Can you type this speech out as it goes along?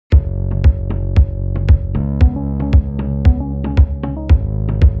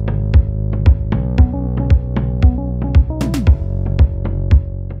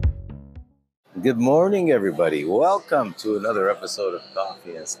Good morning, everybody. Welcome to another episode of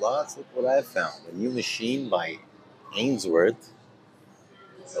Coffee and Slots. Look what I found. A new machine by Ainsworth,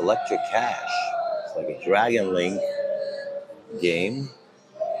 Electric Cash. It's like a Dragon Link game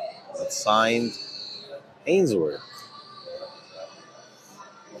that's signed Ainsworth.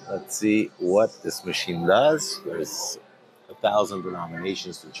 Let's see what this machine does. There's 1,000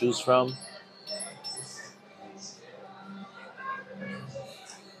 denominations to choose from.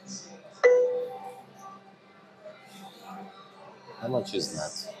 How much is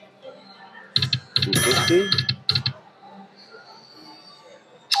that? $2.50?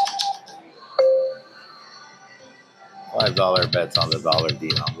 $5 bets on the dollar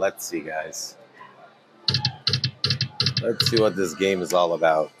denom. Let's see, guys. Let's see what this game is all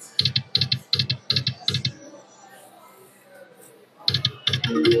about.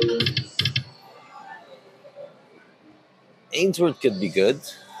 Ainsworth could be good.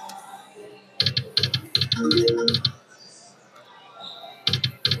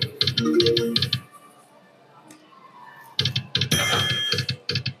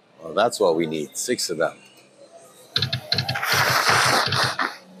 Well, that's what we need. 6 of them.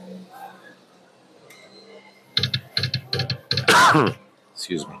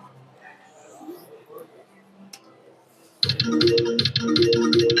 Excuse me.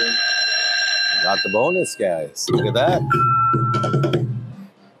 Got the bonus, guys. Look at that.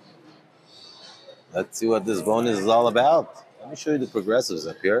 Let's see what this bonus is all about. Let me show you the progressives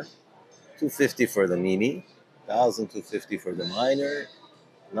up here. $2.50 for the mini, $1,250 for the minor,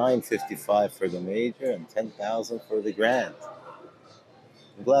 $9.55 for the major, and $10,000 for the grand.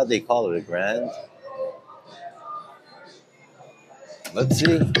 I'm glad they call it a grand. Let's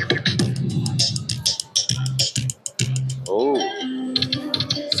see. Oh,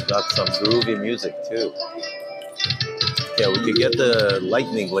 it's got some groovy music too. Yeah, we could get the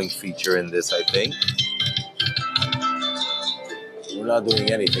lightning link feature in this, I think. We're not doing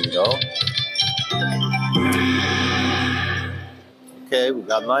anything though. Okay, we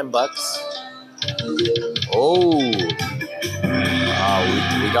got $9. Oh, wow,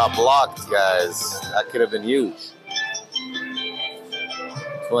 we got blocked, guys. That could have been huge.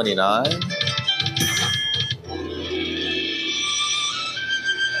 29.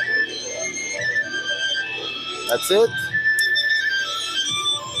 That's it.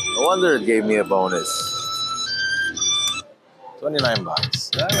 No wonder it gave me a bonus. $29.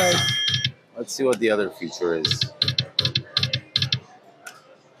 All right. Let's see what the other feature is.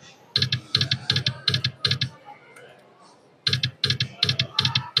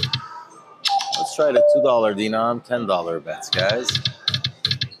 Let's try the $2 denom, $10 bets, guys.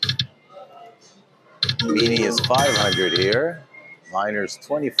 Mini is 500 here. Minor's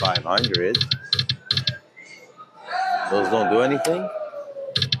 2,500. Those don't do anything.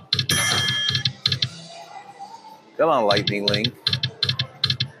 Come on, lightning link.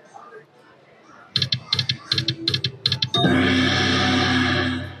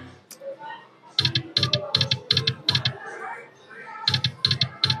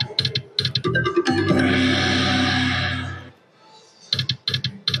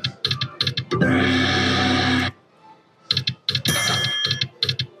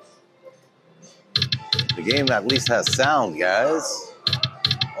 The game at least has sound, guys.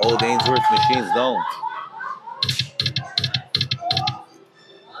 Old Ainsworth machines don't.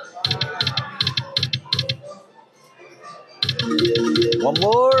 One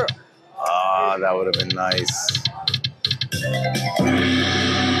more. Ah, that would have been nice.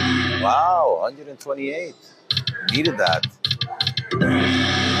 Wow, 128. Needed that.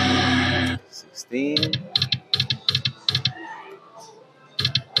 16.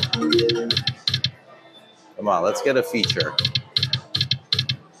 Come on, let's get a feature.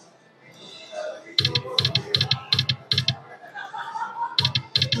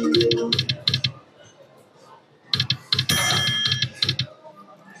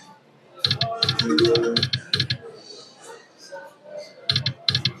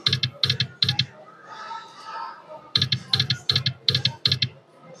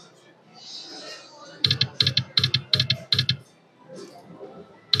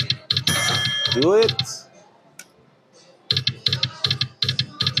 Do it.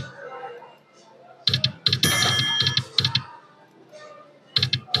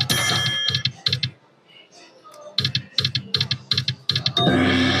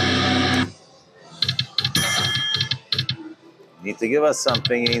 Need to give us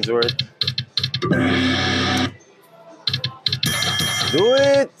something, Ainsworth. Do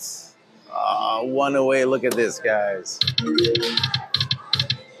it. One away. Look at this, guys.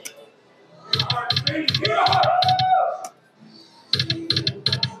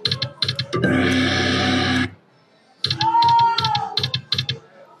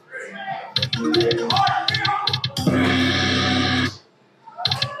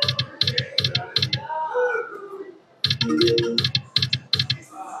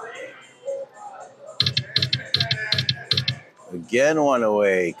 Again, one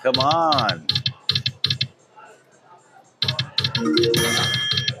away. Come on.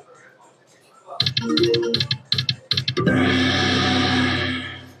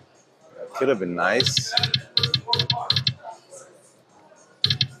 That could have been nice.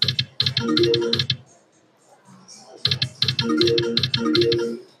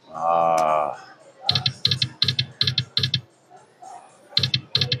 Ah.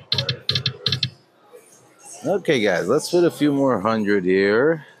 Okay, guys, let's put a few more 100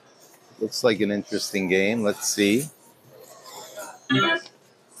 here. Looks like an interesting game. Let's see. Let's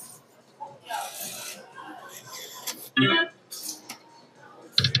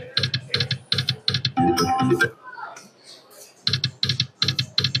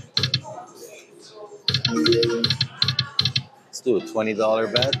do a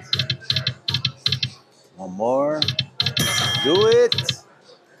 $20 bet. One more. Do it.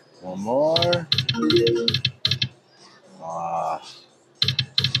 One more. Ah.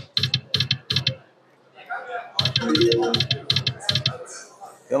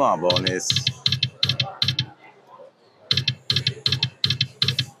 Come on, bonus.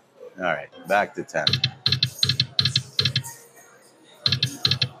 All right, back to 10.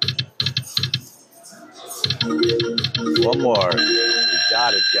 One more. We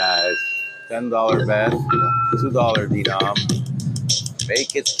got it, guys. $10 bet, $2 denom.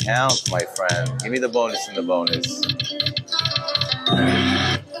 Make it count, my friend. Give me the bonus in the bonus.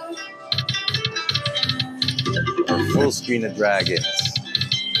 Or full screen of dragons.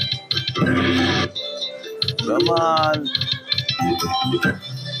 Come on.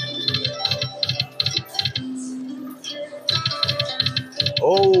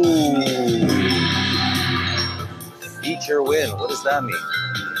 Oh. Feature win. What does that mean?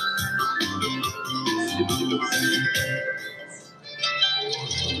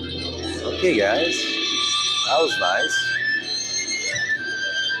 Okay, guys. That was nice.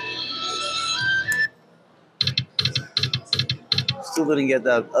 Still didn't get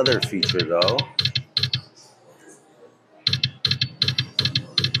that other feature, though.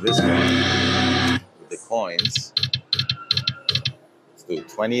 This one. With the coins. Let's do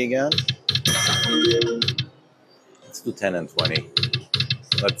 20 again. Let's do 10 and 20.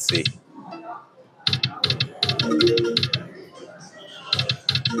 Let's see.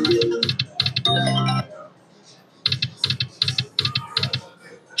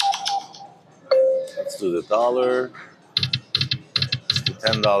 Let's do the dollar. Let's do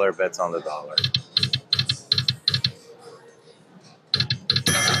 $10 bets on the dollar.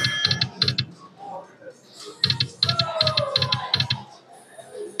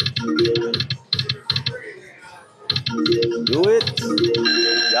 Do it.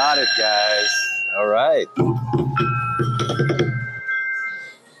 Got it, guys. All right.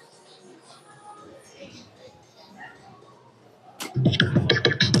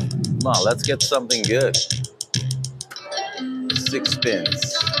 Come on, let's get something good. 6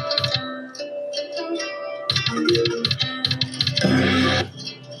 spins.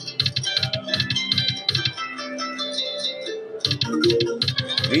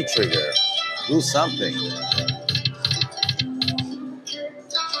 Retrigger. Do something.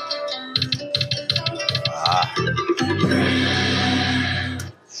 Ah.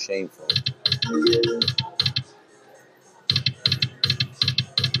 Shameful.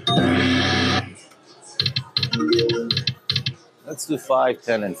 Let's do 5,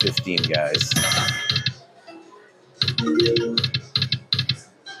 10, and 15, guys.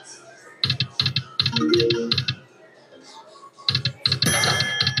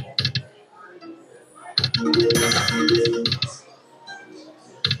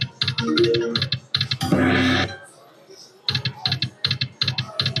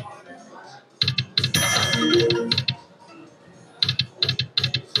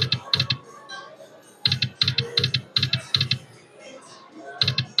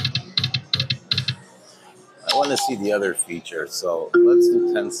 I want to see the other feature, so let's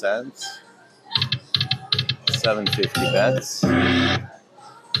do 10 cents. 750 bets.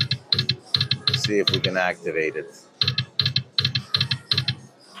 See if we can activate it.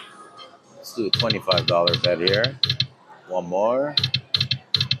 Let's do a $25 bet here. One more.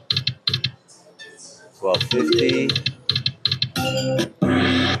 1250.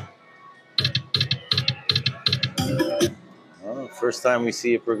 Well, first time we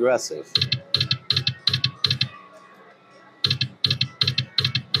see a progressive.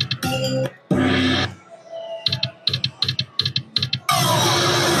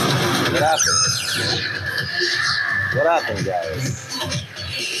 What happened? What happened, guys?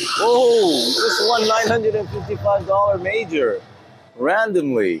 Oh, just won $955 major.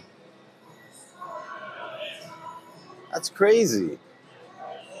 Randomly. That's crazy.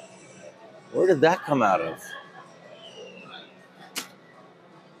 Where did that come out of?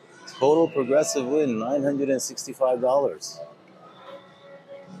 Total progressive win, $965.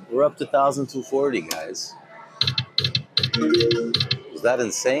 We're up to 1,240, guys. Is that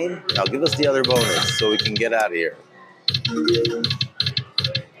insane? Now give us the other bonus so we can get out of here.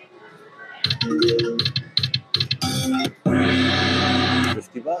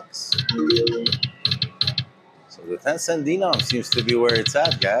 $50. So the 10-cent denom seems to be where it's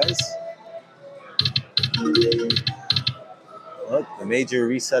at, guys. Look, the major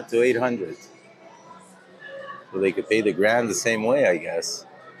reset to 800. So they could pay the grand the same way, I guess.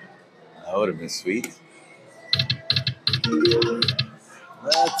 That would have been sweet.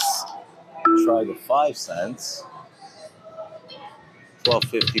 Let's try the 5 cents.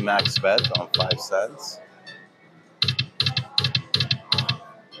 12.50 max bet on 5 cents.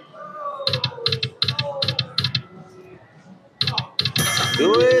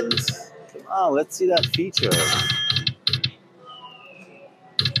 Do it! Come on, let's see that feature.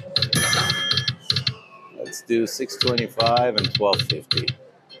 Let's do 6.25 and 12.50.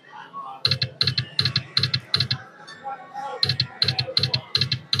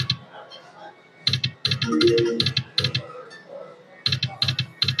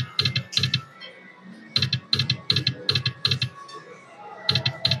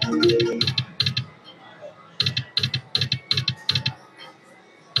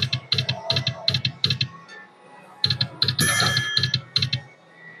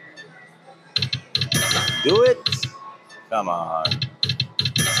 Do it! Come on.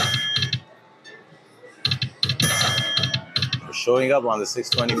 We're showing up on the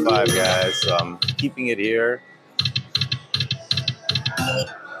 625, guys, so I'm keeping it here.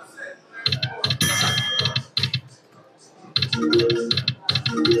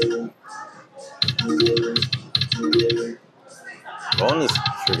 Bonus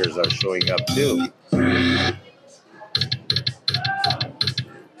triggers are showing up too.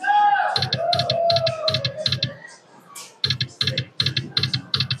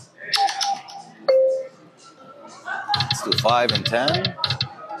 Let's do 5 and 10.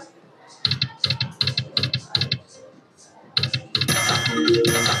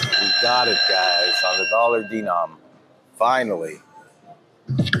 We got it, guys, on the dollar denom. Finally.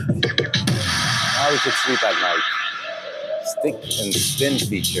 Now we can sleep at night. Stick and spin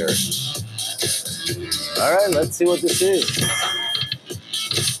feature. All right, let's see what this is.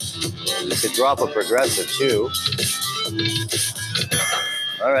 You could drop a progressive too.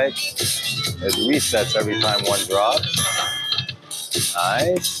 All right. It resets every time one drops.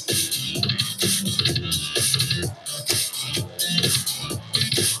 Nice.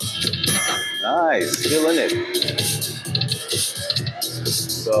 Nice, still in it.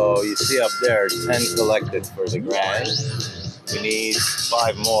 So you see up there, 10 collected for the grand. We need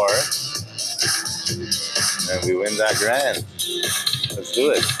 5 more. And we win that grand. Let's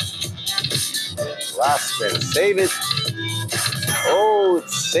do it. Last spin, save it. Oh, it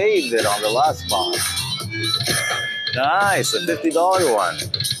saved it on the last spot. Nice, a $50 one.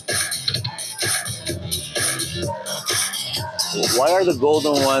 Why are the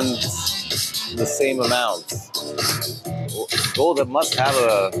golden ones the same amount? Gold must have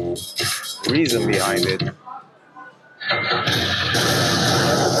a reason behind it.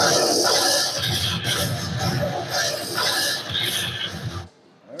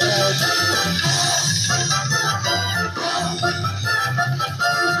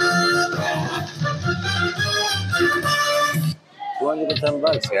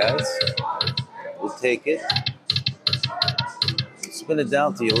 $210, guys. We'll take it. Spin it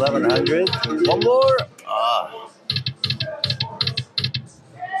down to 1,100. One more.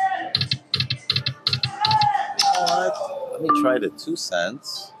 What? Let me try the 2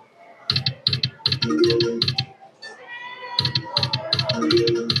 cents.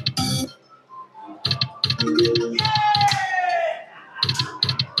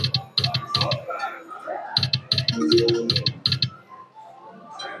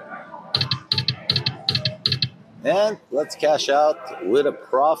 And let's cash out with a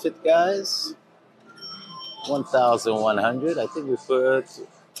profit, guys. 1,100. I think we put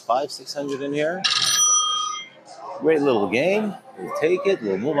 500-600 in here. Great little game. We'll take it.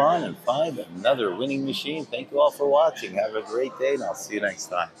 We'll move on and find another winning machine. Thank you all for watching. Have a great day, and I'll see you next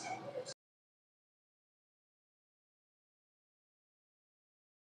time.